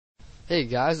Hey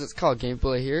guys, it's Called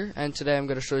Gameplay here, and today I'm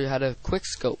going to show you how to quick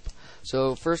scope.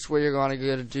 So first, what you're going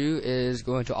to do is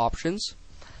go into options,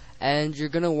 and you're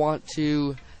going to want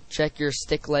to check your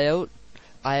stick layout.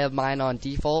 I have mine on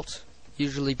default.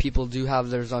 Usually people do have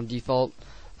theirs on default.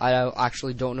 I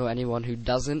actually don't know anyone who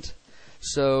doesn't.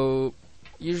 So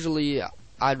usually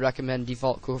I'd recommend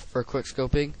default for quick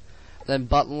scoping. Then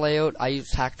button layout, I use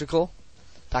tactical.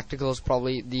 Tactical is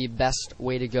probably the best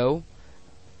way to go.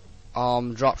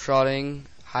 Drop shotting,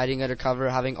 hiding under cover,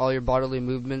 having all your bodily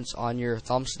movements on your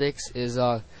thumbsticks is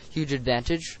a huge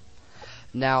advantage.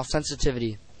 Now,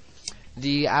 sensitivity.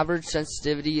 The average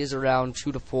sensitivity is around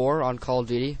 2 to 4 on Call of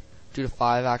Duty, 2 to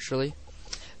 5 actually.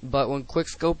 But when quick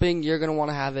scoping, you're going to want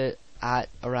to have it at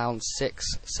around 6,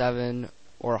 7,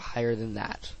 or higher than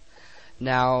that.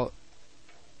 Now,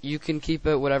 you can keep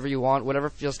it whatever you want, whatever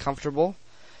feels comfortable.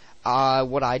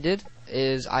 What I did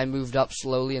is I moved up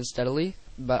slowly and steadily,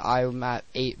 but I'm at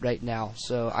 8 right now,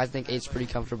 so I think 8's pretty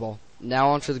comfortable. Now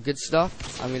on to the good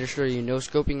stuff. I'm going to show you no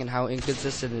scoping and how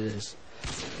inconsistent it is.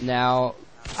 Now,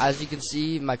 as you can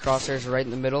see, my crosshairs are right in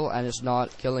the middle, and it's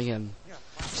not killing him.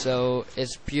 So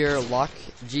it's pure luck.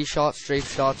 G-shots,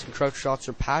 strafe shots, and crouch shots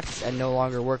are patched and no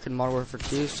longer work in Modern Warfare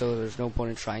 2, so there's no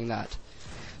point in trying that.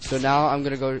 So now I'm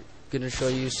going to show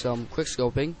you some quick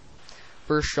scoping.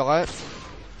 First shot,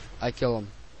 I kill him.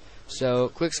 So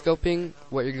quick scoping,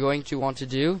 what you're going to want to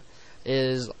do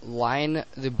is line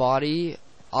the body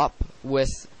up with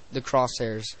the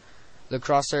crosshairs. The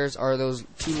crosshairs are those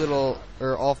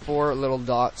all 4 little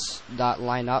dots that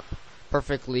line up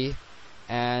perfectly,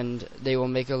 and they will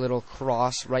make a little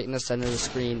cross right in the center of the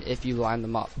screen if you line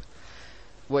them up.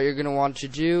 What you're going to want to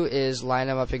do is line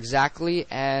them up exactly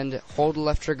and hold the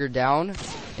left trigger down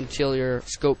until your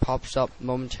scope pops up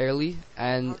momentarily,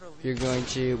 and you're going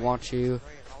to want to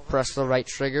press the right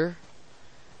trigger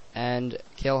and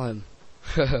kill him.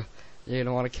 You're going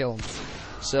to want to kill him.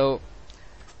 So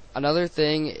another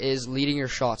thing is leading your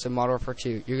shots in Modern Warfare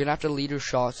 2. You're going to have to lead your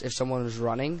shots if someone is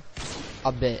running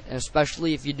a bit, and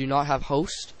especially if you do not have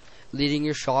host. Leading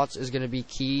your shots is going to be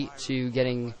key to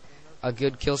getting a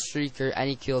good kill streak or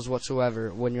any kills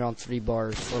whatsoever when you're on 3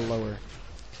 bars or lower.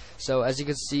 So as you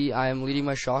can see, I am leading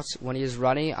my shots. When he is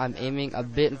running, I'm aiming a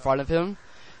bit in front of him.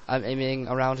 I'm aiming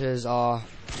around his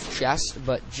chest,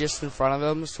 but just in front of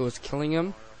him, so it's killing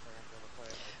him.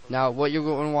 Now, what you're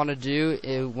going to want to do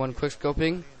is, when quick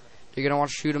scoping, you're going to want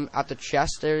to shoot him at the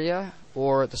chest area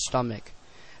or the stomach.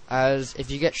 As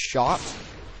if you get shot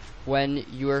when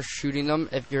you are shooting them,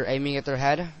 if you're aiming at their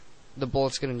head, the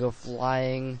bullet's going to go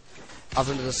flying up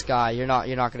into the sky. You're not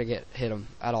going to hit him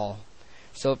at all.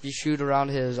 So if you shoot around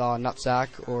his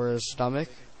nutsack or his stomach,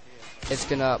 it's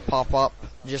going to pop up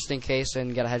just in case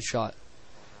and get a headshot.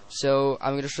 So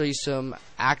I'm going to show you some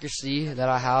accuracy that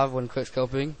I have when quick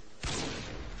scoping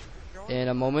in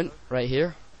a moment right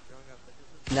here.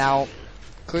 Now,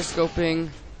 quick scoping,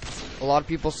 a lot of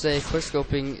people say quick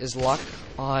scoping is luck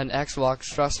on Xbox.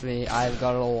 Trust me, I've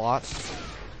got it a lot,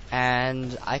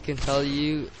 and I can tell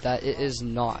you that it is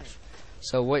not.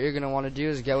 So what you're going to want to do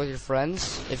is get with your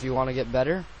friends if you want to get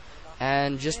better,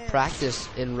 and just practice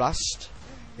in Rust.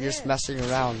 You're just messing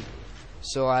around.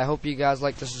 So I hope you guys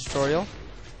like this tutorial,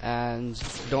 and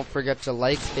don't forget to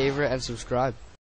like, favorite, and subscribe.